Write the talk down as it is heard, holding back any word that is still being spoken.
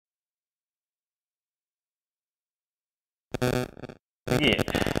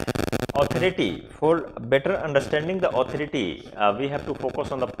देखिए authority, for better understanding the authority we have to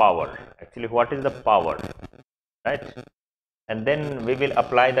focus on the power. Actually what is the power, right? And then we will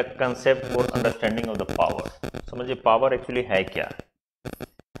apply the concept for understanding of the power. समझिए power actually है क्या?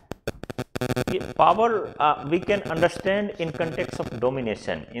 Power we can understand in context of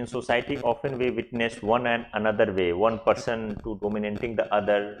domination. In society often we witness one and another way, one person to dominating the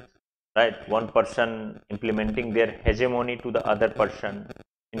other, right? One person implementing their hegemony to the other person,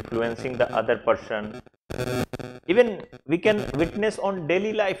 influencing the other person. Even we can witness on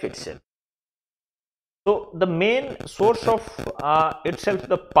daily life itself. So the main source of itself,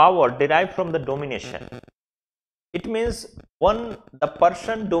 the power derived from the domination. It means the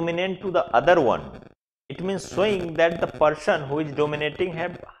person dominant to the other one. It means showing that the person who is dominating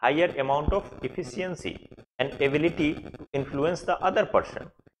have higher amount of efficiency and ability to influence the other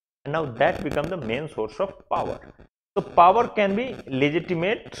person. And now that becomes the main source of power. So power can be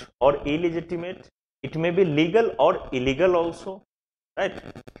legitimate or illegitimate. It may be legal or illegal also, right?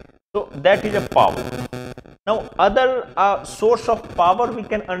 So that is a power. Now other source of power we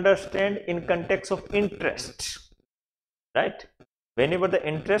can understand in context of interest, right? Whenever the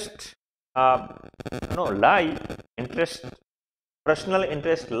interest personal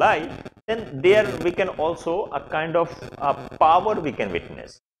interest lie, then there we can also a kind of power we can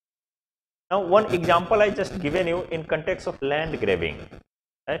witness. Now one example I just given you in context of land grabbing,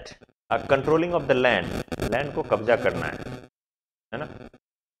 right? Controlling of the land को कब्जा करना है ना?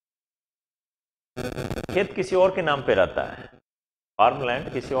 खेत किसी और के नाम पे रहता है,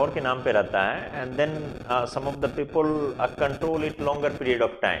 farmland किसी और के नाम पे रहता है, and then some of the people control it longer period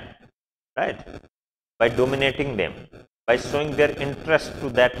of time, right? By dominating them, by showing their interest to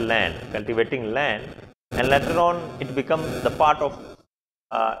that land, cultivating land, and later on it becomes the part of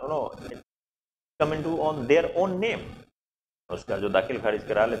it come into on their own name. उसका जो दाखिल खारिज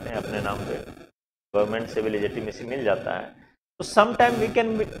करा लेते हैं अपने नाम पे, गवर्नमेंट से भी लेजिटिमेसी मिल जाता है. So sometime we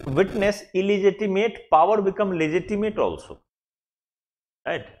can witness illegitimate power become legitimate also,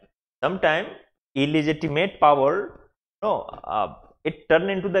 right? Sometime illegitimate power it turn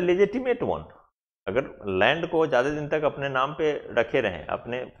into the legitimate one. अगर लैंड को ज्यादा दिन तक अपने नाम पे रखे रहें,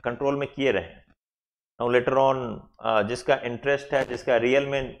 अपने कंट्रोल में किए रहें, now later on जिसका इंटरेस्ट है, जिसका रियल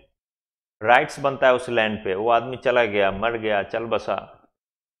में राइट्स बनता है उस लैंड पे, वो आदमी चला गया, मर गया, चल बसा,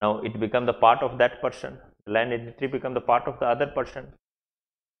 now it become the part of that person. Land entity become the part of the other person.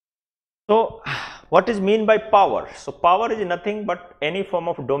 So what is mean by power? So power is nothing but any form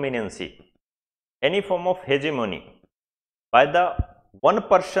of dominancy, any form of hegemony by the one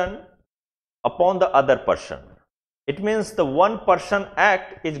person upon the other person. It means the one person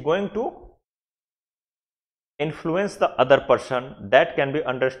act is going to influence the other person. That can be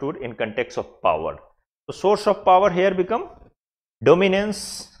understood in context of power. The source of power here become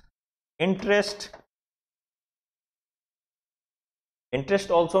dominance, interest.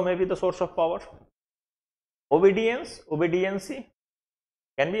 Interest also may be the source of power. Obediency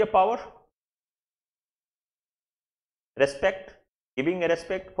can be a power. Respect, giving a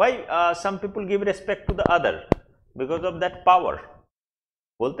respect. Why some people give respect to the other? Because of that power.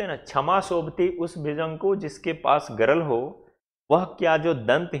 बोलते हैं ना, क्षमा शोभती उस भुजंग को जिसके पास गरल हो, वह क्या जो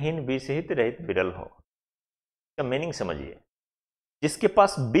दंतहीन विषहित रहित विरल हो. इसका मीनिंग समझिए. जिसके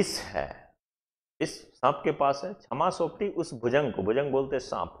पास विष है, इस सांप के पास है, क्षमा सौंपती उस भुजंग को, भुजंग बोलते हैं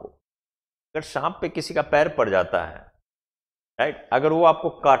सांप को. अगर सांप पे किसी का पैर पड़ जाता है, राइट, अगर वो आपको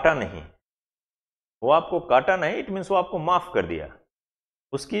काटा नहीं, इट मीन्स वो आपको माफ कर दिया,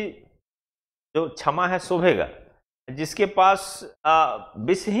 उसकी जो क्षमा है शोभेगा. जिसके पास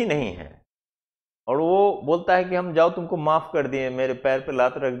विष ही नहीं है और वो बोलता है कि हम जाओ तुमको माफ कर दिए, मेरे पैर पे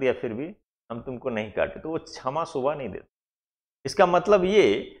लात रख दिया फिर भी हम तुमको नहीं काटे, तो वो क्षमा शोभा नहीं देता. इसका मतलब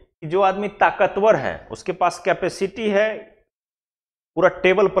ये कि जो आदमी ताकतवर है, उसके पास कैपेसिटी है पूरा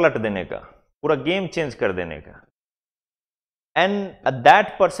टेबल पलट देने का, पूरा गेम चेंज कर देने का, and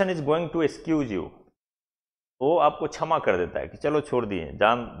that person is going to excuse you. वो आपको क्षमा कर देता है कि चलो छोड़ दिए,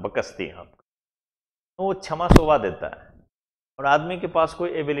 जान बकसती है आपको, तो वो क्षमा शोभा देता है. और आदमी के पास कोई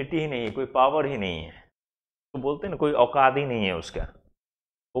एबिलिटी ही नहीं है, कोई पावर ही नहीं है, तो बोलते हैं ना कोई औकात ही नहीं है उसका,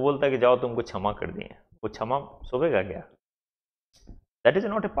 वो बोलता है कि जाओ तुमको क्षमा कर दिए, वो क्षमा शोभेगा क्या? That is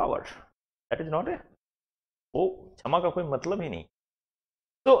not a power. That is not a, वो क्षमा का कोई मतलब ही नहीं.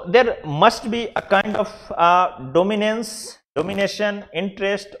 So there must be a kind of domination,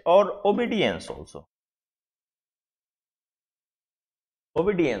 interest or obedience also.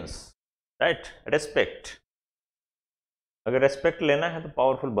 Obedience, right? Respect. अगर respect लेना है तो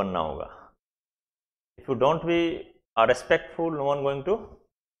powerful बनना होगा. If you don't be respectful, no one going to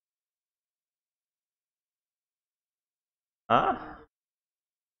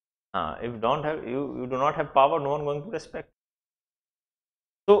If don't have you do not have power, no one going to respect.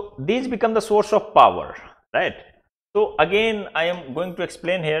 So these become the source of power, right? So again, I am going to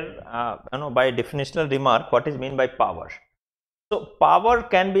explain here, by definitional remark, what is meant by power. So power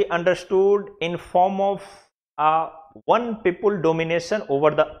can be understood in form of one people domination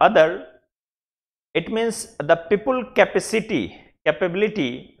over the other. It means the people capability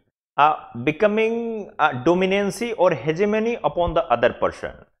becoming dominancy or hegemony upon the other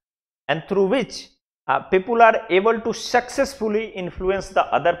person, and through which people are able to successfully influence the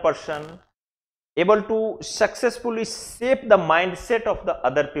other person, able to successfully shape the mindset of the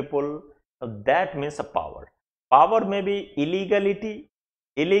other people. So that means a power. Power may be illegal,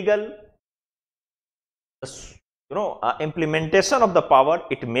 implementation of the power,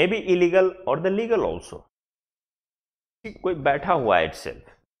 it may be illegal or the legal also. कोई बैठा हुआ है itself,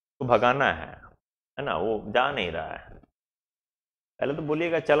 तो भगाना है ना, वो जा नहीं रहा है, पहले तो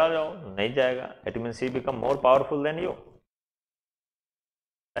बोलिएगा चला जाओ, नहीं जाएगा, it means he become more powerful than you,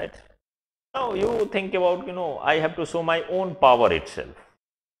 right? Now you think about, I have to show my own power itself.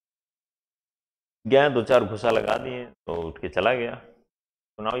 गया, दो चार घुसा लगा दिए तो उठ के चला गया,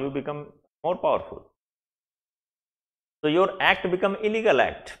 तो now you become more powerful. तो your act become illegal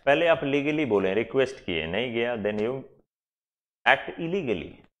act. पहले आप लीगली बोले, रिक्वेस्ट किए, नहीं गया, then you act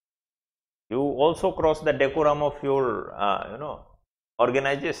illegally. You also cross the decorum of your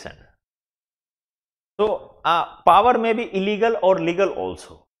organization. So power may be illegal or legal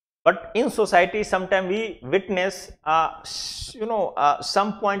also, but in society sometimes we witness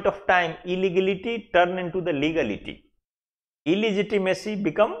some point of time illegality turn into the legality, illegitimacy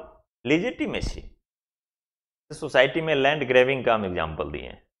become legitimacy. Society में land ग्रेविंग का हम example दिए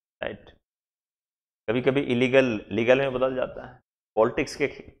हैं, right? कभी कभी illegal legal में बदल जाता है.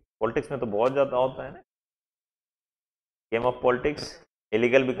 पॉलिटिक्स में तो बहुत ज़्यादा होता है ना, game of politics,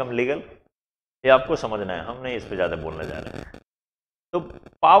 illegal become legal. ये आपको समझना है, हम नहीं इस पे ज़्यादा बोलने जा रहे हैं. तो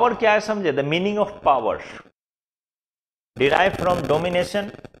पावर क्या है समझे. The meaning of power derive from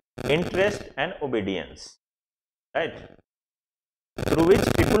domination, interest and obedience, right, through which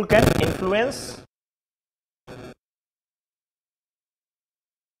people can influence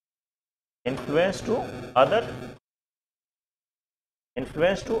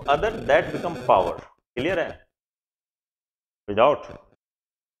to other that become power. Clear है? विदाउट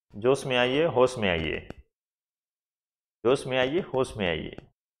जोश में आइए, होश में आइए, जोश में आइए, होश में आइए,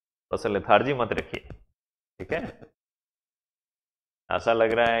 तो लेथार्जी मत रखिए, ठीक है? ऐसा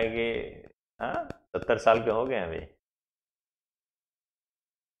लग रहा है कि 70 साल के हो गए अभी.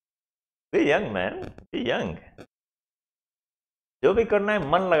 Be young man, be young. जो भी करना है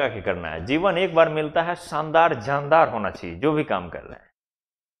मन लगा के करना है. जीवन एक बार मिलता है, शानदार जानदार होना चाहिए जो भी काम कर रहे हैं.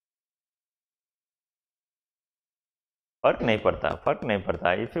 फर्क नहीं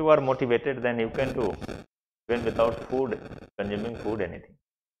पड़ता. If you are motivated then you can do even without food, consuming food, anything.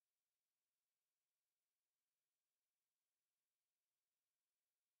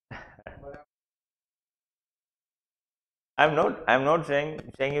 I'm not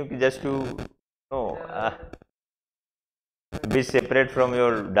saying you just to be separate from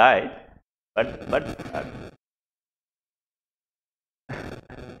your diet, but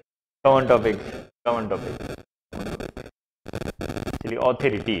come on topic. Actually,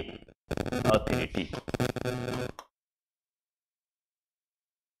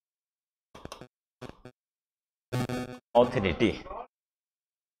 authority.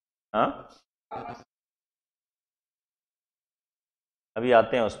 हाँ, अभी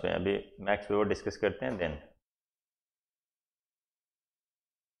आते हैं उस पर, अभी max पे वो discuss करते हैं. Then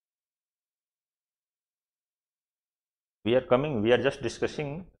we are just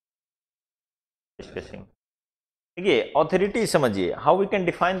discussing. देखिए, ऑथोरिटी समझिए, how we can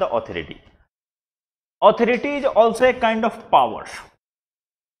define the authority. Authority is also a kind of power.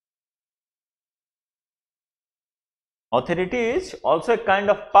 Authority is also a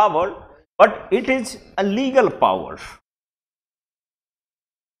kind of power, but it is a legal power.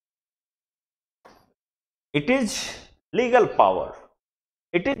 It is legal power.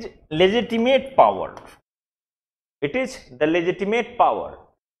 It is legitimate power. It is the legitimate power.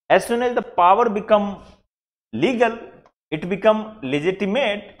 As soon as the power become legal, it become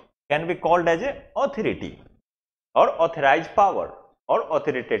legitimate, can be called as a authority or authorized power or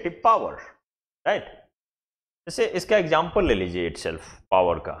authoritative power, right? जैसे इसका example ले लीजिए itself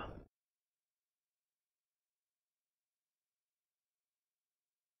power का.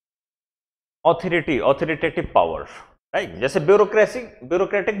 Authoritative power, right? जैसे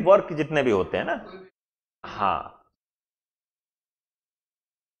bureaucratic work जितने भी होते हैं ना, हाँ,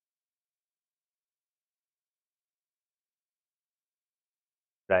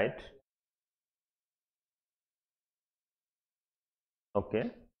 right? Okay.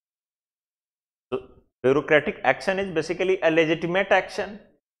 So bureaucratic action is basically a legitimate action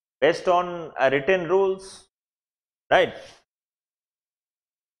based on written rules, right?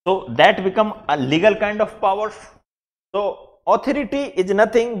 So that become a legal kind of power. So authority is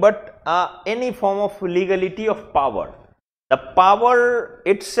nothing but any form of legality of power. The power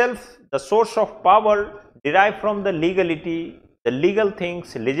itself, the source of power derived from the legality, the legal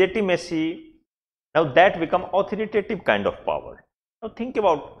things, legitimacy. Now that become authoritative kind of power. Now think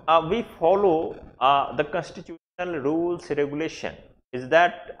about, we follow the constitutional rules, regulation. Is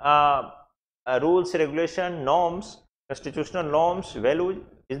that rules, regulation, norms, constitutional norms, values,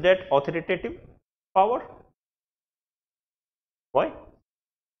 is that authoritative power? Why?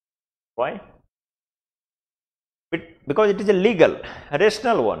 Why? Because it is a legal,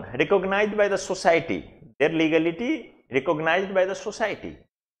 rational one, recognized by the society. Their legality recognized by the society.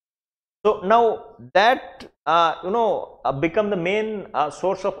 So now that become the main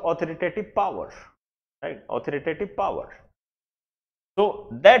source of authoritative power, right? Authoritative power. So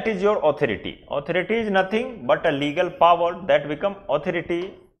that is your authority. Authority is nothing but a legal power that become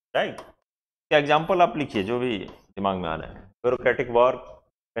authority, right? Example आप लिखिए जो भी दिमाग में आ रहा है. Bureaucratic work,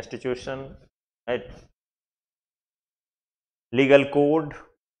 constitution, right, legal code,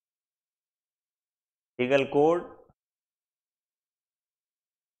 legal code,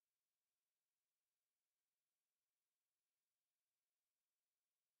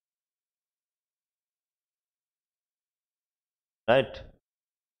 right,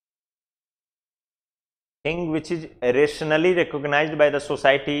 thing which is rationally recognized by the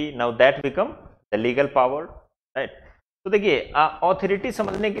society, now that become the legal power, right? तो देखिए ऑथोरिटी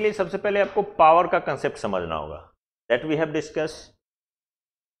समझने के लिए सबसे पहले आपको पावर का कंसेप्ट समझना होगा, that we have discuss,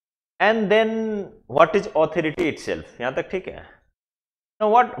 and then what is authority itself. यहां तक ठीक है. Now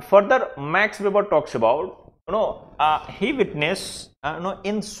what further Max Weber talks about, he witnessed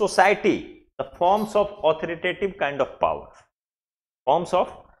in society the forms of authoritative kind of power. Forms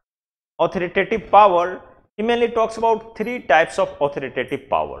of authoritative power, he mainly talks about three types of authoritative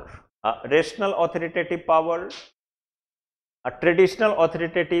power: rational authoritative power, a traditional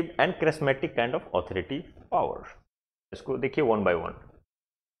authoritative, and charismatic kind of authority power. इसको देखिए one by one.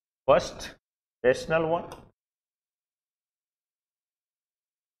 First, rational one.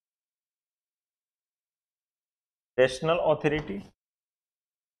 Rational authority.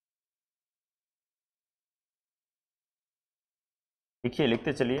 देखिए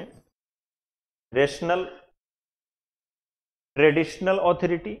लिखते चलिए. Rational, traditional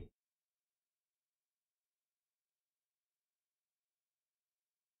authority,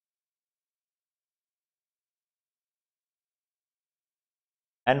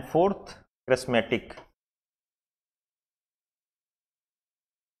 and fourth, charismatic.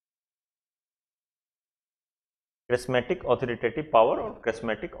 Charismatic authoritative power or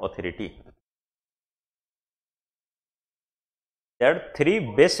charismatic authority. There are three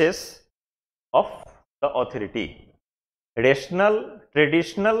bases of the authority: rational,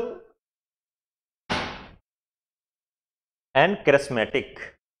 traditional, and charismatic.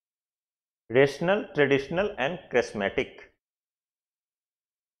 Rational, traditional, and charismatic.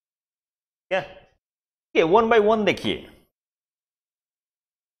 क्या? Okay, one by one देखिए.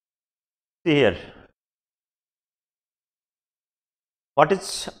 See here. What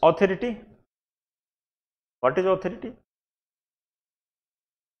is authority? What is authority?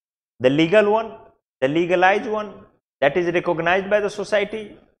 The legal one, the legalized one, that is recognized by the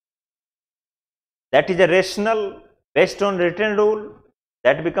society, that is a rational, based on written rule,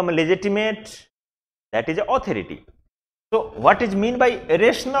 that become legitimate, that is authority. So what is mean by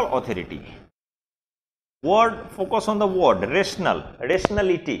rational authority? Word, focus on the word rational,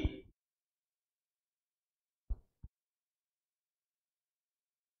 rationality.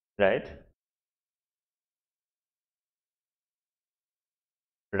 Right?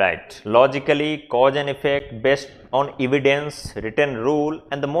 Right. Logically, cause and effect based on evidence, written rule,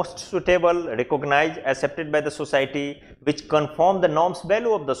 and the most suitable, recognized, accepted by the society, which conform the norms and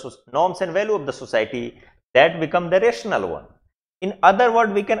value of the society, that become the rational one. In other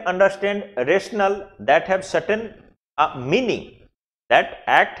words, we can understand rational, that have certain meaning, that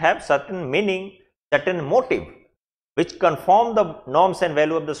act have certain meaning, certain motive, which conform the norms and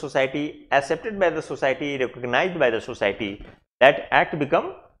value of the society, accepted by the society, recognized by the society. That act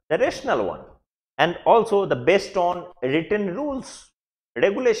become the rational one, and also the based on written rules,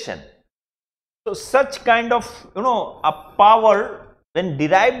 regulation. So such kind of a power when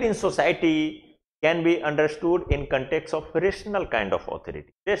derived in society can be understood in context of rational kind of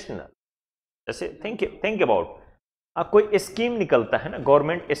authority. Rational. Just think about कोई scheme निकलता है ना,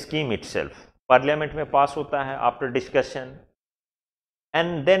 government scheme itself parliament में पास होता है after discussion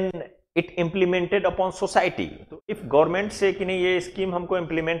and then it implemented upon society. तो if government से कि नहीं ये स्कीम हमको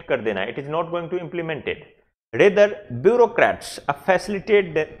इम्प्लीमेंट कर देना है, it is not going to implemented. Rather bureaucrats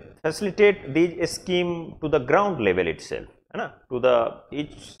facilitate these scheme to the ground level itself, है ना, to the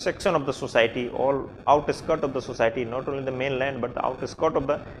each section of the society, all outskirt of the society, not only the main land but the outskirt of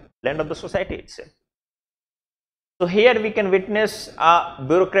the land of the society itself. So here we can witness a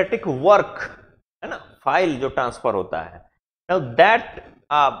bureaucratic work, है ना, file जो transfer होता है. Now that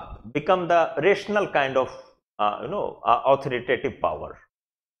become the rational kind of authoritative power.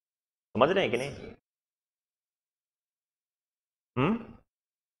 समझ रहे हैं कि नहीं?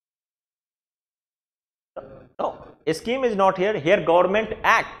 No, scheme is not here. Here government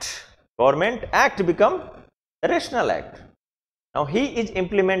act become the rational act. Now he is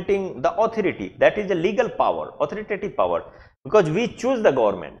implementing the authority, that is the legal power, authoritative power, because we choose the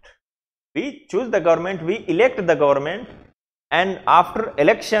government, we elect the government, and after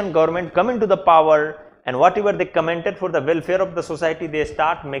election government come into the power, and whatever they commented for the welfare of the society, they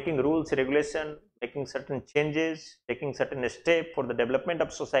start making rules, regulation, making certain changes, taking certain steps for the development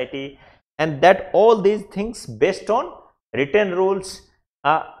of society, and that all these things based on written rules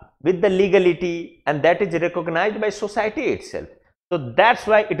with the legality, and that is recognized by society itself. So that's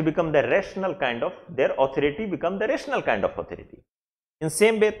why it become the rational kind of, their authority become the rational kind of authority. In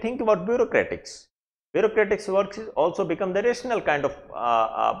same way, think about bureaucratics. Bureaucratics works also become the rational kind of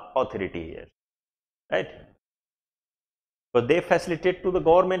authority here, right? So they facilitate to the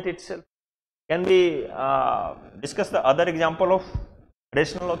government itself. Can we discuss the other example of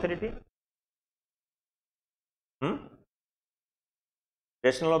rational authority?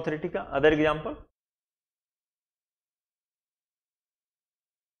 Rational authority का other example?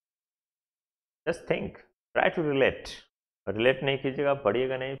 Just think, try to relate. Relate नहीं कीजिएगा,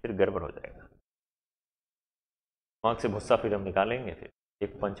 पढ़िएगा नहीं, फिर गड़बड़ हो जाएगा. आँख से भूसा फिर हम निकालेंगे, फिर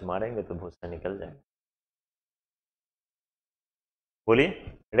एक पंच मारेंगे तो भूसा निकल जाएगा. बोलिए,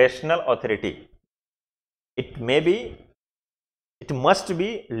 rational authority. It may be, it must be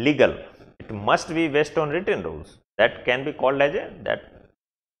legal, it must be based on written rules. That can be called as that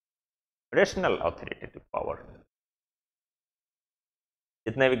rational authoritative power.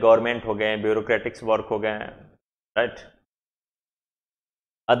 जितने भी गवर्नमेंट हो गए, ब्यूरोक्रेटिक्स वर्क हो गए, राइट,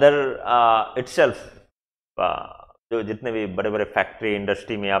 अदर इटसेल्फ, जो जितने भी बड़े बड़े फैक्ट्री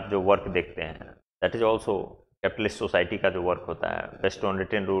इंडस्ट्री में आप जो वर्क देखते हैं, that is also capitalist society का जो वर्क होता है, based on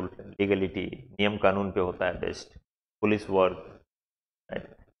written rule, legality, नियम कानून पे होता है बेस्ड. पुलिस वर्क, राइट,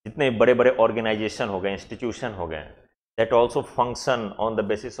 जितने बड़े बड़े ऑर्गेनाइजेशन हो गए, इंस्टीट्यूशन हो गए, that also function on the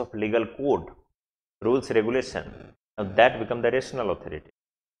basis of legal code, rules, regulation, that become the rational authority,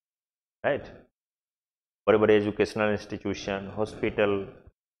 right. बड़े बड़े educational institution, hospital,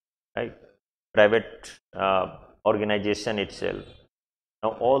 right, private organisation itself,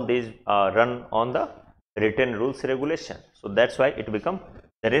 now all these run on the written rules, regulation. So that's why it become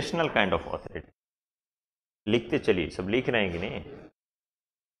the rational kind of authority. लिखते चलिए, सब लिख रहे हैं कि नहीं?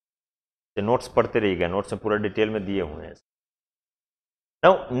 नोट्स पढ़ते रहिएगा, नोट्स में पूरा डिटेल में दिए हुए हैं.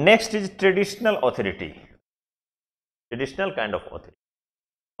 Now next is traditional authority. Traditional kind of authority.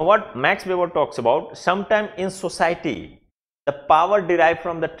 What Max Weber talks about, sometime in society the power derived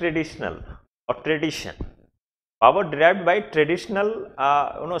from the traditional or tradition, power derived by traditional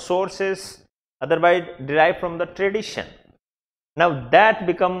sources, otherwise derived from the tradition. Now that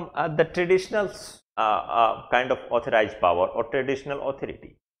become the traditional kind of authorized power or traditional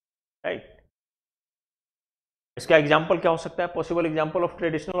authority, right? इसका example क्या हो सकता है? Possible example of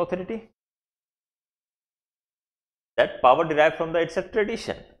traditional authority, that power derived from the itself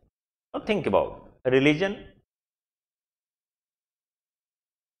tradition. Now think about religion.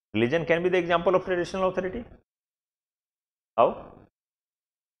 Religion can be the example of traditional authority. How?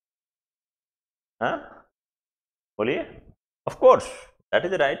 Huh? बोलिए. Of course, that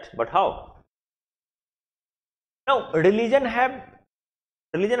is right, but how? Now religion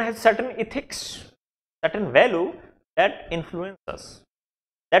has certain ethics, certain value that influence us,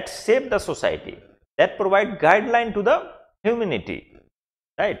 that shape the society, that provide guideline to the humanity,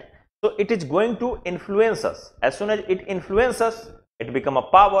 right? So it is going to influence us. As soon as it influences us, it become a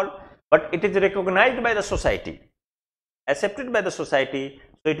power, but it is recognized by the society, accepted by the society,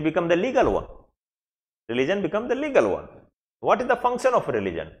 so it become the legal one. Religion become the legal one. What is the function of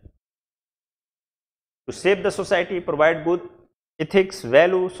religion? To shape the society, provide good ethics,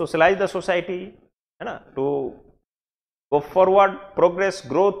 value, socialize the society, to go forward, progress,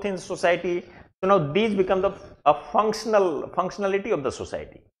 growth in society. So now these become the functionality of the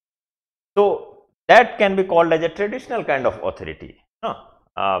society. So that can be called as a traditional kind of authority.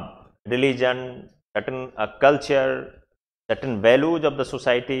 Religion, certain culture, certain values of the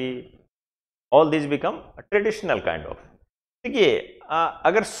society, all these become a traditional kind of. देखिए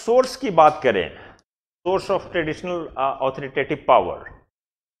अगर source की बात करें, source of traditional authoritative power,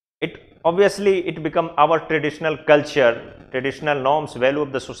 it obviously it become our traditional culture, traditional norms, value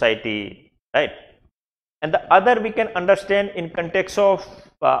of the society, right? And the other we can understand in context of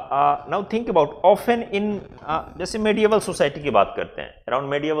now think about often in जैसे medieval society की बात करते हैं, around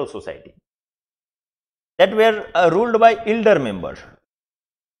medieval society that were ruled by elder member.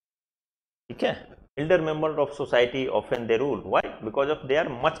 ठीक है, elder member of society often they rule. Why? Because of they are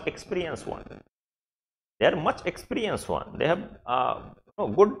much experienced one. They are much experienced one. They have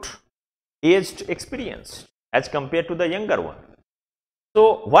good aged experience as compared to the younger one. So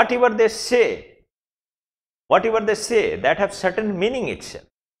whatever they say, that have certain meaning itself,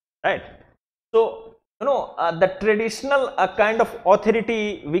 right? So the traditional kind of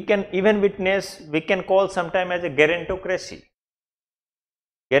authority we can even witness, we can call sometime as a gerontocracy.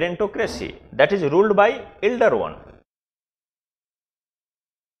 Gerontocracy, that is ruled by elder one.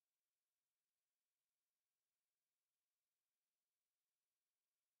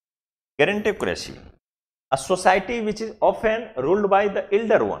 Gerontocracy, a society which is often ruled by the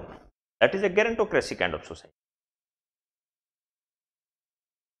elder one, that is a gerontocracy kind of society.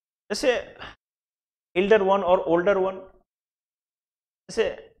 जैसे elder one और older one, जैसे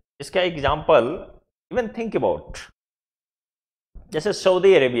इसका example even think about, जैसे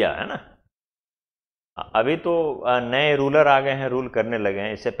Saudi Arabia है ना, अभी तो नए रूलर आ गए हैं, रूल करने लगे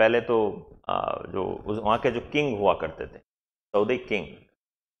हैं. इससे पहले तो जो वहाँ के जो किंग हुआ करते थे, सऊदी किंग,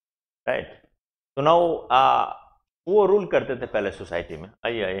 राइट? तो नाउ वो रूल करते थे पहले सोसाइटी में.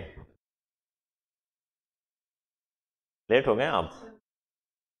 आइए आइए, लेट हो गए आप?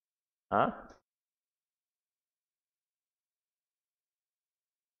 हाँ,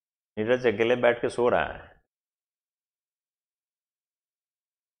 नीरज अकेले बैठ के सो रहा है.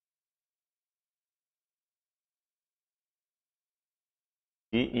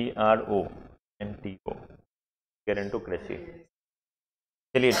 GERONTO, गेरोंटोक्रेसी.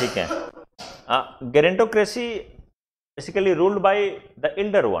 चलिए ठीक है. गेरोंटोक्रेसी basically ruled by the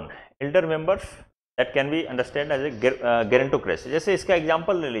elder one, elder members, that can be understood as a gerontocracy. जैसे इसका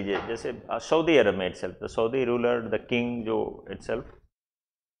एग्जांपल ले लीजिए, जैसे सऊदी अरब में itself, the Saudi ruler, the king जो itself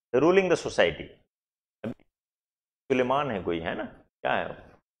ruling the society. Suleman है कोई, है ना, क्या है,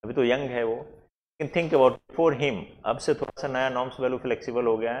 अभी तो यंग है वो. थिंक अबाउट बिफोर हिम, अब से थोड़ा सा नया नॉर्म्स वैल्यू फ्लेक्सिबल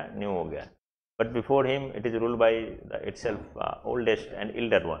हो गया है, न्यू हो गया है, but before him it is ruled by itself oldest and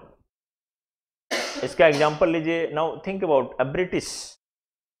Elder one. इसका एग्जांपल लीजिए. Now think about a British.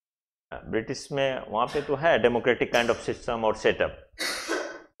 British में वहाँ पे तो है डेमोक्रेटिक काइंड ऑफ सिस्टम और setup,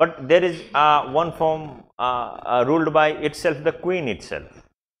 but there is one form ruled by itself the queen itself.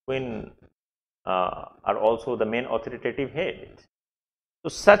 Queen are also the main authoritative head. So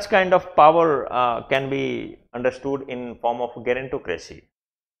such kind of power can be understood in form of gerontocracy,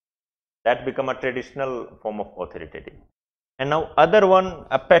 that become a traditional form of authoritative. And now other one,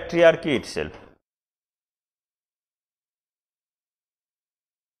 a patriarchy itself.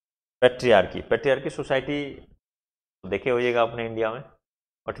 Patriarchy society देखे होइएगा अपने India में.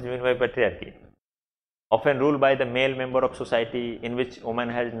 What is meant by patriarchy? Often ruled by the male member of society, in which woman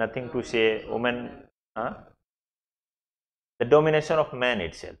has nothing to say. Woman, the domination of man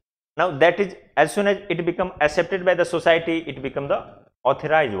itself. Now that is, as soon as it become accepted by the society, it become the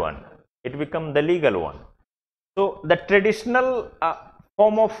authorized one, it become the legal one. So the traditional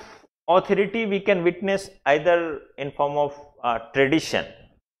form of authority we can witness either in form of tradition,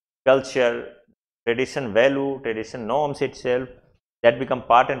 culture, tradition value, tradition norms itself, that become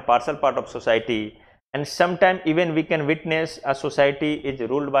part and parcel part of society. And sometimes even we can witness a society is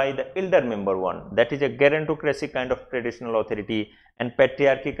ruled by the elder member one, that is a gerontocracy kind of traditional authority, and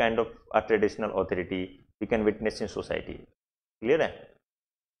patriarchy kind of a traditional authority we can witness in society. Clear है?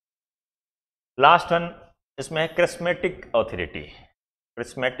 Last one, इसमें है charismatic authority.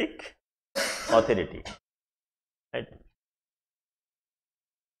 Charismatic authority, right?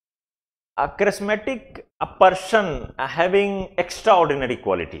 A charismatic, a person having extraordinary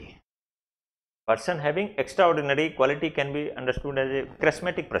quality. Person having extraordinary quality can be understood as a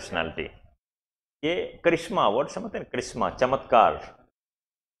charismatic personality. ये करिश्मा word समझते हैं, करिश्मा, चमत्कार,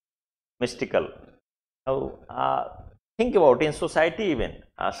 mystical. Now think about in society even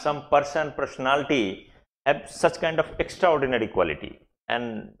some person, personality have such kind of extraordinary quality,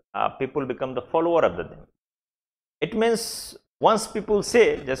 and people become the follower of them. It means once people say,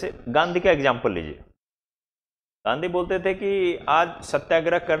 जैसे गांधी का example लीजिए. गांधी बोलते थे कि आज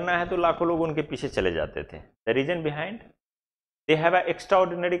सत्याग्रह करना है तो लाखों लोग उनके पीछे चले जाते थे। The reason behind, they have a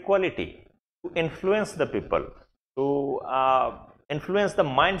extraordinary quality to influence the people, to influence the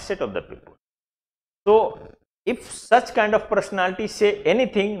mindset of the people. So if such kind of personality say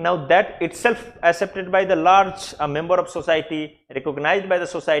anything, now that itself accepted by the large member of society, recognized by the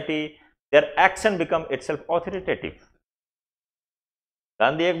society, their action become itself authoritative.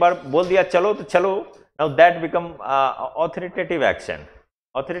 Gandhi एक बार बोल दिया चलो तो चलो, now that become authoritative action.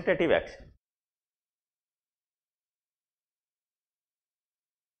 Authoritative action.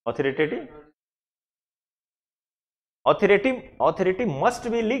 Authoritative. Authority must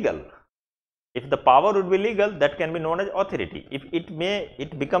be legal. If the power would be legal, that can be known as authority. If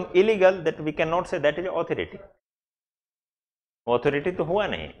it become illegal, that we cannot say that is authority. Authority तो हुआ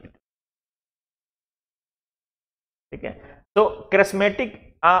नहीं, ठीक है. So charismatic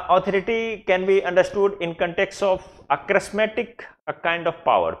authority can be understood in context of a charismatic kind of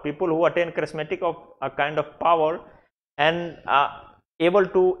power. People who attain charismatic of a kind of power and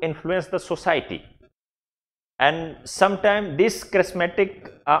able to influence the society. And sometimes this charismatic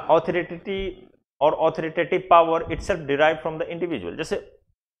authority or authoritative power itself derived from the individual. जैसे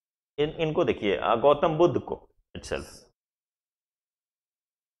इनको देखिए, गौतम बुद्ध को itself,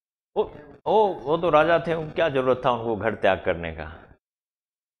 वो तो राजा थे, क्या जरूरत था उनको घर त्याग करने का.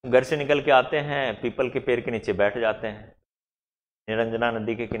 घर से निकल के आते हैं, पीपल के पेड़ के नीचे बैठ जाते हैं, निरंजना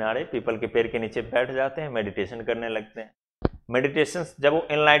नदी के किनारे पीपल के पेड़ के नीचे बैठ जाते हैं, मेडिटेशन करने लगते हैं. मेडिटेशन जब वो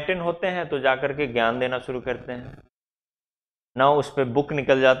एनलाइटन होते हैं तो जाकर के ज्ञान देना शुरू करते हैं. ना उस पर बुक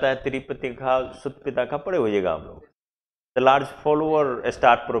निकल जाता है, त्रिपिटक का, सुत पिता का, पढ़े होइएगा आप लोग. The large follower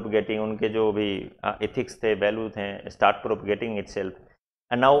start propagating, उनके जो भी एथिक्स थे, वैल्यू थे, start propagating it self.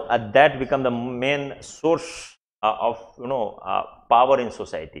 And now that become the main source of power in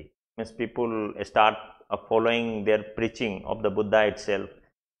society. Means people start following their preaching of the Buddha itself,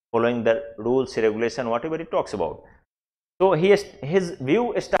 following the rules, regulation, whatever he talks about. So his view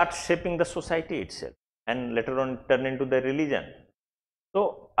starts shaping the society itself and later on turn into the religion. So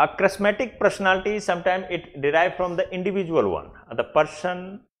a charismatic personality sometimes it derive from the individual one, the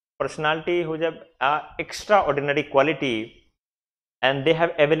personality who have extraordinary quality and they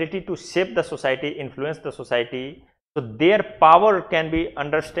have ability to shape the society, influence the society. So their power can be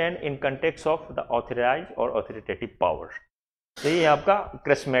understand in context of the authorized or authoritative power. तो ये आपका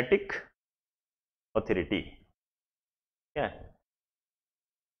charismatic authority. क्या है?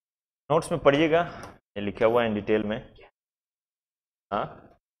 Notes में पढ़िएगा, ये लिखा हुआ है इन डिटेल में. हाँ,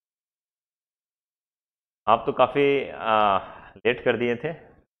 आप तो काफ़ी लेट कर दिए थे,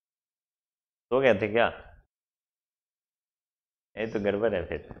 सो गए थे क्या? ये तो गड़बड़ है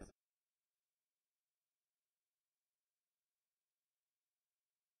फिर.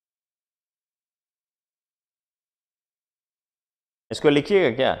 इसको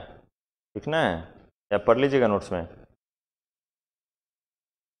लिखिएगा क्या, लिखना है या पढ़ लीजिएगा नोट्स में?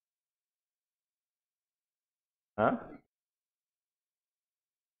 हाँ,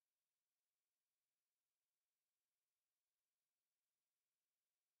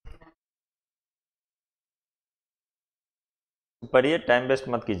 पढ़िए, टाइम वेस्ट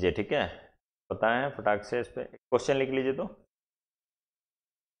मत कीजिए, ठीक है? बताएं फटाक से, इस पर क्वेश्चन लिख लीजिए.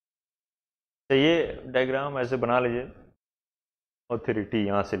 तो ये डायग्राम ऐसे बना लीजिए, ऑथोरिटी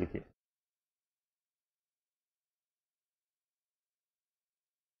यहाँ से लिखिए.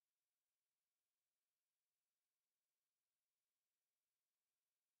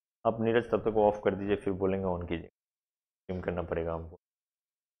 आप नीरज तब तक ऑफ कर दीजिए, फिर बोलेंगे ऑन कीजिए, स्ट्रीम करना पड़ेगा हमको.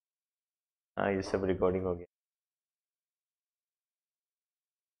 हाँ, ये सब रिकॉर्डिंग हो गया.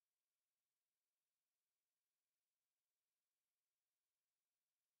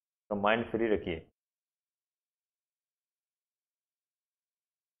 तो माइंड फ्री रखिए.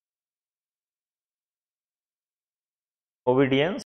 ओबीडियंस